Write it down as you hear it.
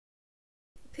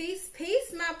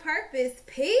Peace, my purpose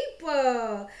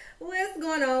people. What's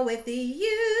going on with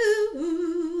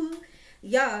you?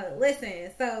 Y'all, listen.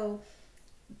 So,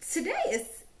 today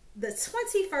is the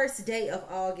 21st day of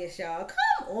August, y'all.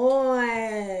 Come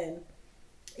on.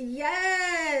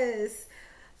 Yes.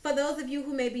 For those of you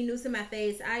who may be new to my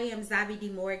face, I am Xave D.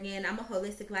 Morgan. I'm a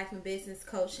holistic life and business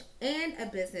coach and a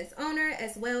business owner,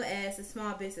 as well as a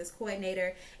small business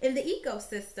coordinator in the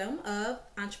ecosystem of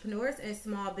entrepreneurs and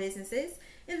small businesses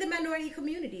in the minority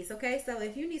communities. Okay, so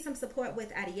if you need some support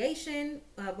with ideation,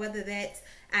 whether that's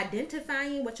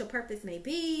identifying what your purpose may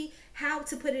be, how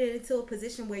to put it into a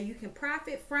position where you can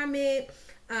profit from it,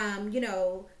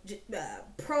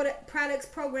 products,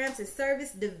 programs, and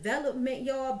service development,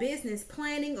 y'all, business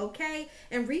planning, okay,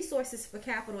 and resources for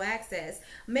capital access.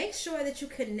 Make sure that you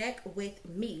connect with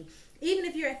me. Even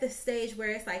if you're at the stage where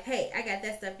it's like, hey, I got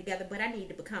that stuff together, but I need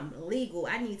to become legal.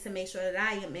 I need to make sure that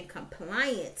I am in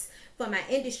compliance for my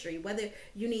industry. Whether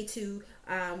you need to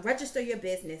register your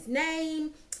business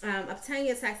name, obtain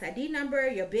your tax ID number,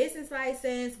 your business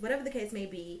license, whatever the case may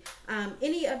be,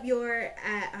 any of your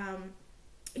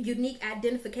unique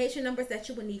identification numbers that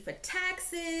you would need for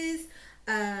taxes,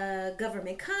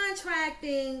 government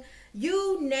contracting,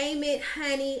 you name it,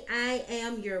 honey. I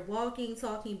am your walking,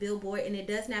 talking billboard, and it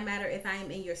does not matter if I am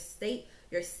in your state,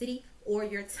 your city, or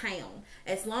your town.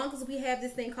 As long as we have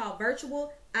this thing called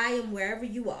virtual, I am wherever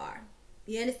you are.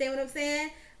 You understand what I'm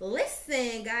saying?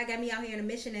 Listen, God got me out here in a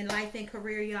mission in life and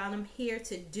career, y'all. I'm here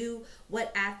to do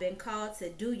what I've been called to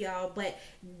do, y'all. But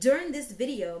during this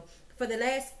video, for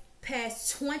the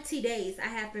past 20 days, I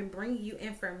have been bringing you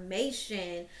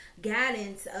information,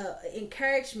 guidance,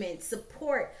 encouragement,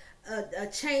 support, a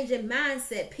change in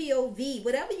mindset, POV,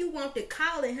 whatever you want to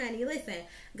call it, honey. Listen,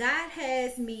 God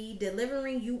has me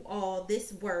delivering you all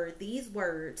these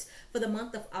words for the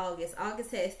month of August. August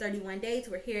has 31 days.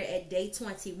 We're here at day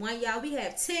 21, y'all. We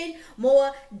have 10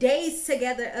 more days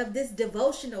together of this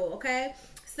devotional, okay?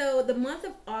 So the month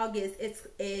of August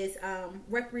is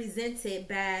represented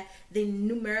by the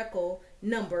numerical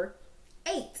number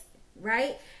 8,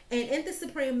 right? And in the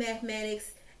supreme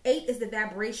mathematics, 8 is the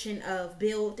vibration of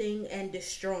building and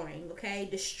destroying, okay?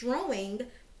 Destroying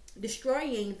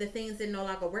the things that no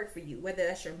longer work for you, whether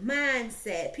that's your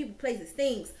mindset, people, places,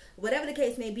 things, whatever the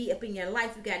case may be up in your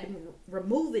life. You got to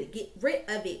remove it, get rid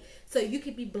of it, so you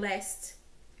can be blessed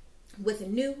with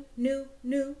new,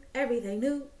 everything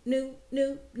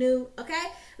new, okay?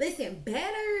 Listen,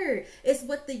 better is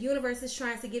what the universe is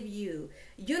trying to give you.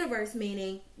 Universe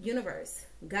meaning universe,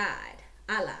 God,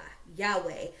 Allah,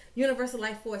 Yahweh, universal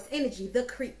life force energy, the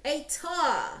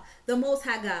creator, the most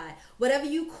high God, whatever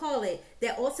you call it,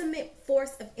 that ultimate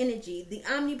force of energy, the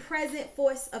omnipresent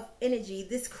force of energy,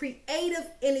 this creative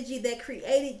energy that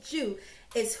created you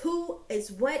is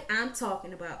what I'm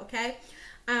talking about, okay?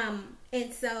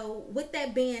 And so with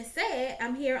that being said,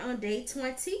 I'm here on day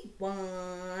 21.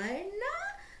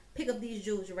 Pick up these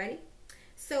jewels, you ready?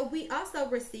 So we also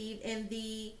received in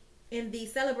the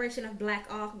celebration of Black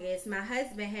August, my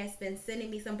husband has been sending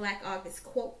me some Black August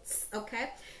quotes,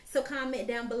 okay? So comment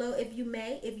down below if you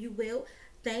may, if you will.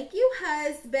 Thank you,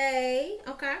 husband,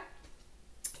 okay?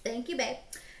 Thank you, babe.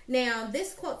 Now,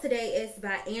 this quote today is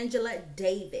by Angela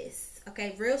Davis,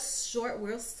 okay? Real short,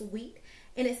 real sweet.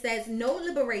 And it says, no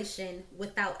liberation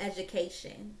without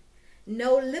education.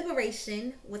 No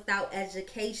liberation without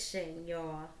education,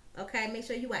 y'all. Okay, make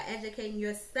sure you are educating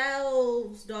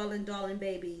yourselves, darling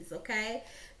babies, okay?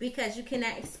 Because you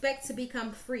cannot expect to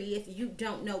become free if you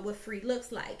don't know what free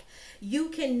looks like. You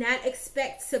cannot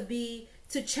expect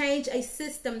to change a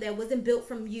system that wasn't built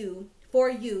for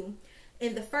you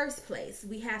in the first place.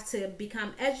 We have to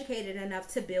become educated enough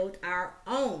to build our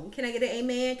own. Can I get an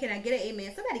amen? Can I get an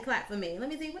amen? Somebody clap for me. Let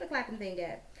me see what a clapping thing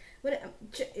at.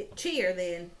 Cheer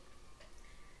then.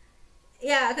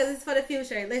 Yeah, because it's for the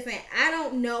future. Listen, I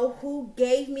don't know who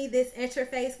gave me this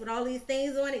interface with all these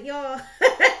things on it, y'all.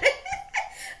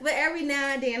 But every now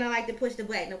and then I like to push the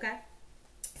button, okay?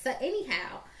 So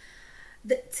anyhow,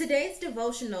 today's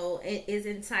devotional is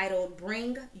entitled,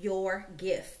 Bring Your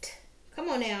Gift. Come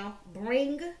on now,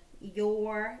 bring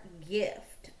your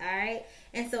gift, all right?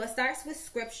 And so it starts with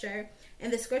scripture,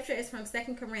 and the scripture is from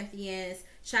 2 Corinthians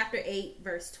chapter 8,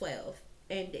 verse 12,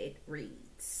 and it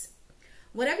reads,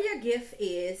 whatever your gift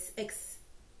is,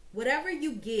 whatever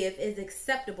you give is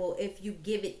acceptable if you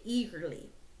give it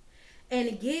eagerly,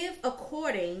 and give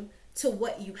according to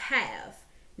what you have,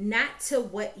 not to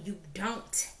what you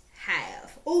don't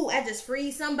have. Oh, I just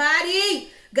freed somebody.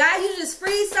 God, you just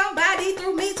freed somebody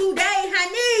through me today,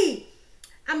 honey.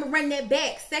 I'm going to run that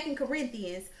back. 2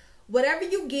 Corinthians. Whatever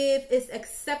you give is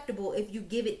acceptable if you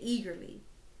give it eagerly.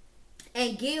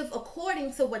 and give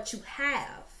according to what you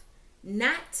have,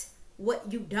 not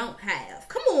what you don't have.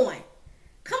 Come on.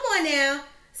 Come on now.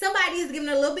 Somebody is giving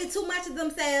a little bit too much of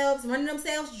themselves, running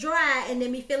themselves dry, and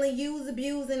then be feeling used,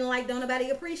 abused, and like don't nobody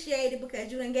appreciate it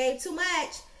because you done gave too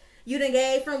much. You done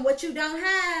gave from what you don't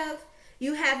have.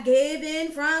 You have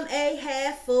given from a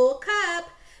half full cup.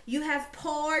 You have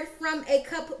poured from a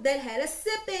cup that had a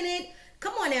sip in it.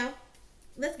 Come on now.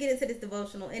 Let's get into this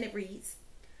devotional, and it reads,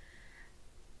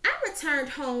 I returned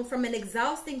home from an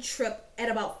exhausting trip at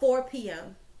about 4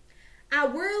 p.m. I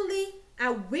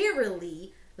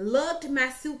wearily lugged my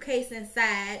suitcase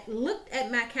inside, looked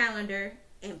at my calendar,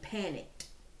 and panicked.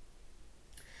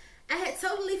 I had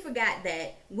totally forgot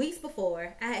that weeks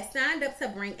before, I had signed up to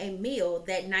bring a meal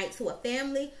that night to a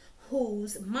family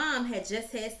whose mom had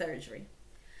just had surgery.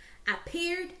 I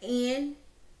peered in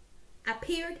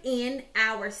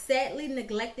our sadly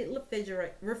neglected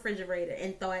refrigerator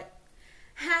and thought,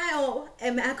 how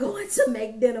am I going to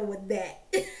make dinner with that?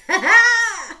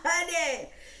 Honey,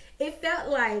 it felt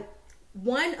like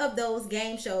one of those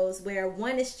game shows where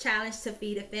one is challenged to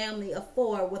feed a family of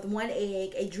 4 with 1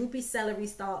 egg, a droopy celery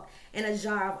stalk, and a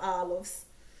jar of olives.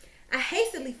 I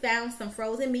hastily found some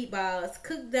frozen meatballs,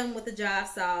 cooked them with a jar of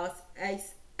sauce. I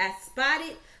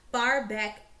spotted far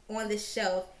back on the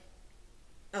shelf.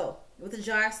 Oh, with a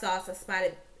jar of sauce, I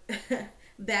spotted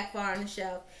back far on the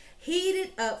shelf.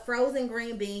 Heated up frozen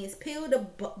green beans, peeled a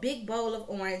big bowl of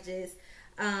oranges,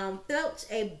 filched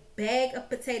a bag of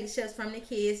potato chips from the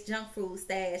kids' junk food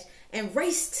stash, and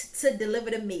raced to deliver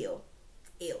the meal.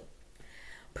 Ew.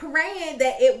 Praying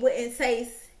that it wouldn't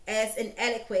taste as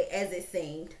inadequate as it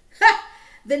seemed.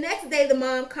 The next day, the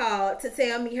mom called to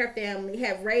tell me her family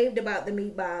had raved about the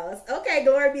meatballs. Okay,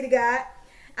 glory be to God.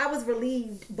 I was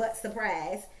relieved but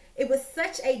surprised. It was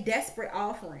such a desperate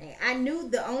offering. I knew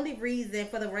the only reason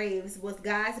for the raves was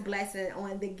God's blessing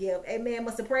on the gift. Amen.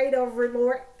 Must have prayed over it,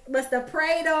 Lord. Must have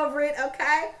prayed over it,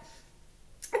 okay?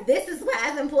 This is why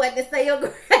it's important to say your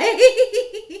grace.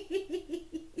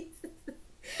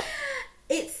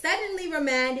 It suddenly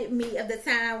reminded me of the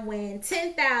time when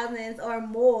 10,000 or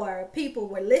more people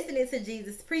were listening to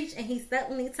Jesus preach, and he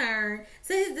suddenly turned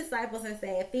to his disciples and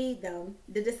said, feed them.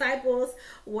 The disciples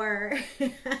were...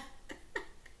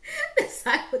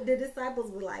 The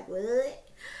disciples were like, what?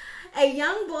 A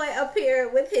young boy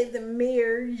appeared with his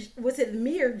meager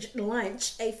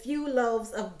lunch, a few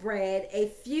loaves of bread, a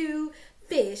few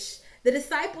fish. The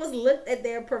disciples looked at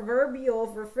their proverbial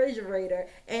refrigerator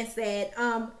and said,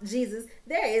 Jesus,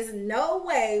 there is no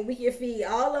way we can feed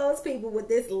all those people with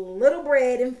this little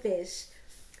bread and fish.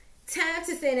 Time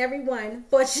to send everyone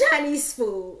for Chinese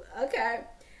food. Okay.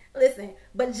 Listen,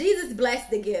 but Jesus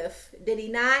blessed the gift. Did he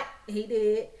not? He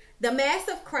did. The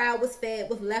massive crowd was fed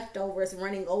with leftovers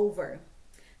running over.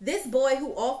 This boy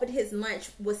who offered his lunch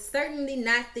was certainly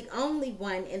not the only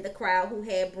one in the crowd who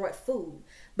had brought food,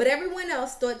 but everyone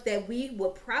else thought that we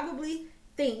would probably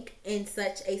think in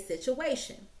such a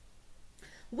situation.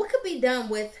 What could be done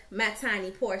with my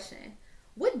tiny portion?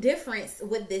 What difference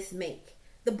would this make?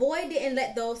 The boy didn't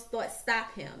let those thoughts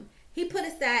stop him. He put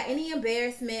aside any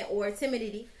embarrassment or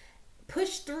timidity,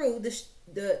 pushed through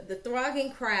the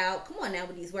thronging crowd, come on now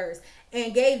with these words,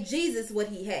 and gave Jesus what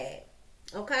he had.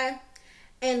 Okay?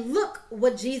 And look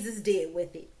what Jesus did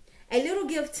with it. A little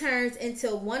gift turns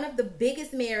into one of the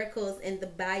biggest miracles in the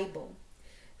Bible.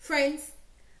 Friends,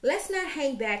 let's not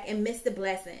hang back and miss the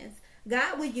blessings.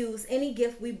 God will use any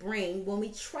gift we bring when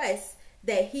we trust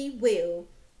that he will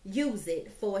use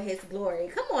it for his glory.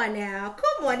 Come on now.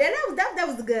 Come on. That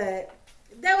was good.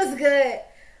 That was good.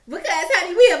 Because,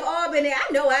 honey, we have all been there.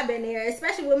 I know I've been there,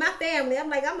 especially with my family. I'm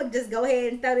like, I'm going to just go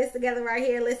ahead and throw this together right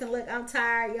here. Listen, look, I'm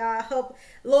tired, y'all. I hope,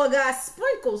 Lord God,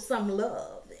 sprinkle some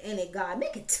love in it, God.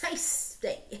 Make it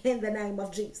tasty in the name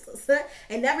of Jesus.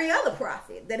 And every other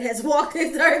prophet that has walked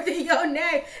this earth in your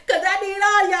name. Because I need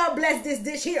all y'all bless this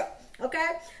dish here. Okay?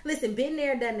 Listen, been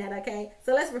there, done that, okay?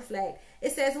 So let's reflect.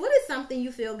 It says, what is something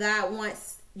you feel God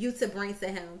wants you to bring to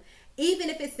him? Even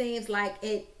if it seems like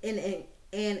an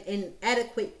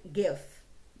inadequate gift.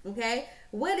 Okay?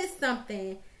 What is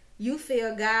something you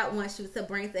feel God wants you to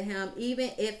bring to him,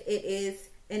 even if it is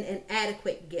an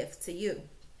inadequate gift to you?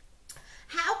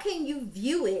 How can you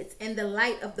view it in the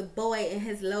light of the boy and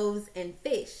his loaves and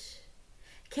fish?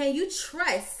 Can you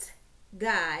trust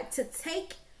God to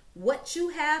take what you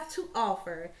have to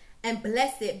offer and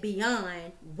bless it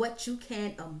beyond what you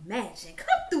can imagine?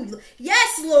 Come through.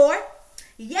 Yes, Lord.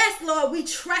 Yes, Lord, we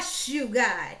trust you,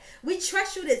 God. We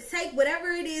trust you to take whatever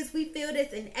it is we feel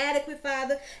that's inadequate,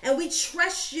 Father, and we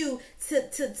trust you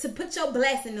to put your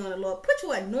blessing on it, Lord. Put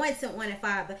your anointing on it,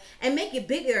 Father, and make it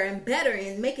bigger and better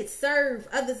and make it serve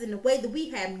others in a way that we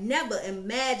have never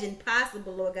imagined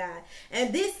possible, Lord God.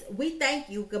 And this, we thank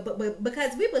you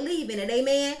because we believe in it,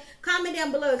 amen. Comment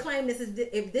down below and claim this is,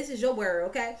 if this is your word,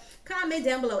 okay? Comment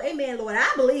down below, amen, Lord.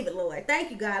 I believe it, Lord. Thank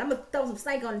you, God. I'm going to throw some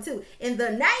stank on it too. In the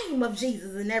name of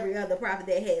Jesus and every other prophet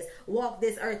that has walked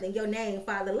this earth in your name,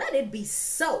 Father, let it be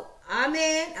so.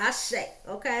 Amen. Ashe.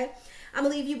 Okay. I'm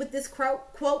going to leave you with this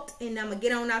quote, and I'm going to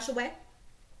get on out your way.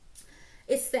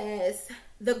 It says,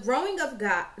 the growing of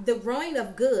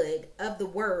good of the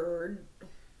word,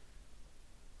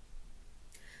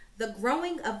 the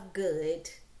growing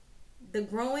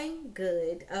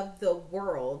good of the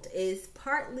world is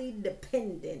partly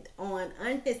dependent on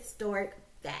unhistoric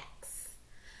facts.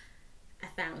 I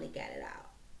finally got it out.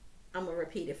 I'm going to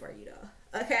repeat it for you though.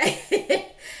 Okay.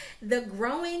 The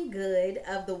growing good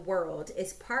of the world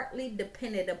is partly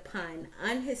dependent upon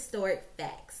unhistoric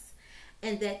facts,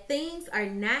 and that things are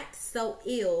not so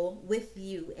ill with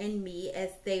you and me as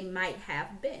they might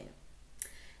have been.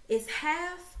 Is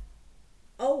half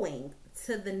owing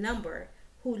to the number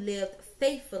who lived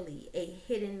faithfully a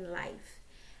hidden life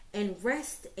and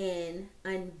rest in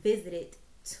unvisited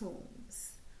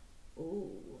tombs.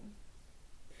 Ooh,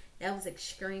 that was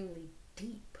extremely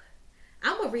deep.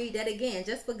 I'm going to read that again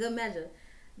just for good measure.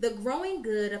 The growing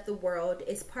good of the world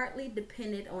is partly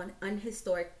dependent on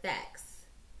unhistoric facts,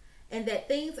 and that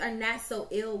things are not so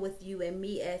ill with you and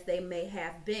me as they may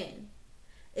have been.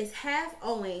 It's half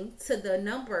owing to the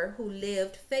number who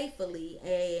lived faithfully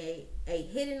a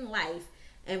hidden life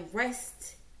and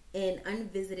rest in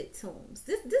unvisited tombs.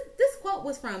 This quote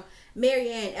was from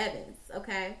Mary Ann Evans,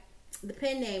 okay? The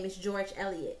pen name is George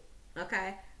Eliot,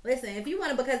 okay? Listen, if you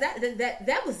want to, because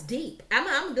that was deep.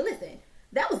 I'm listen.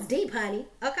 That was deep, honey.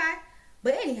 Okay?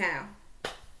 But anyhow,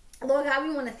 Lord God,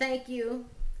 we want to thank you.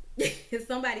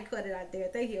 Somebody caught it out there.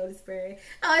 Thank you, Holy Spirit.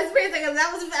 Holy Spirit, because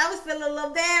I was feeling a little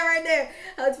bad right there.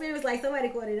 Holy Spirit was like, somebody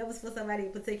caught it. That was for somebody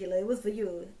in particular. It was for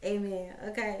you. Amen.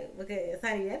 Okay? Because,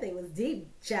 honey, that thing was deep,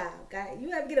 child. Okay?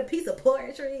 You ever get a piece of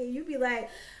poetry and you be like,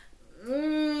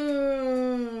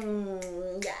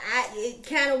 it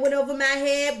kind of went over my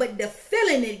head, but the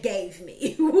feeling it gave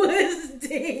me was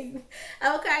deep.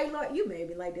 Okay, Lord, you made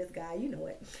me like this guy. You know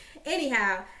it.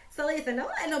 Anyhow, so listen, don't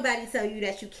let nobody tell you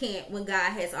that you can't when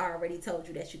God has already told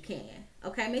you that you can.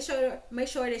 Okay, make sure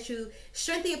that you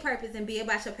strengthen your purpose and be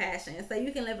about your passion, so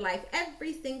you can live life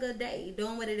every single day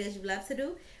doing what it is you love to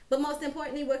do, but most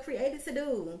importantly, what created to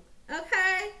do.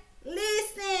 Okay.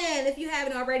 Listen, if you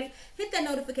haven't already, hit that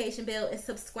notification bell and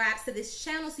subscribe to this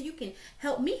channel so you can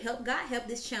help me help God help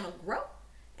this channel grow.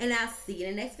 And I'll see you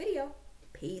in the next video.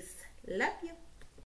 Peace. Love you.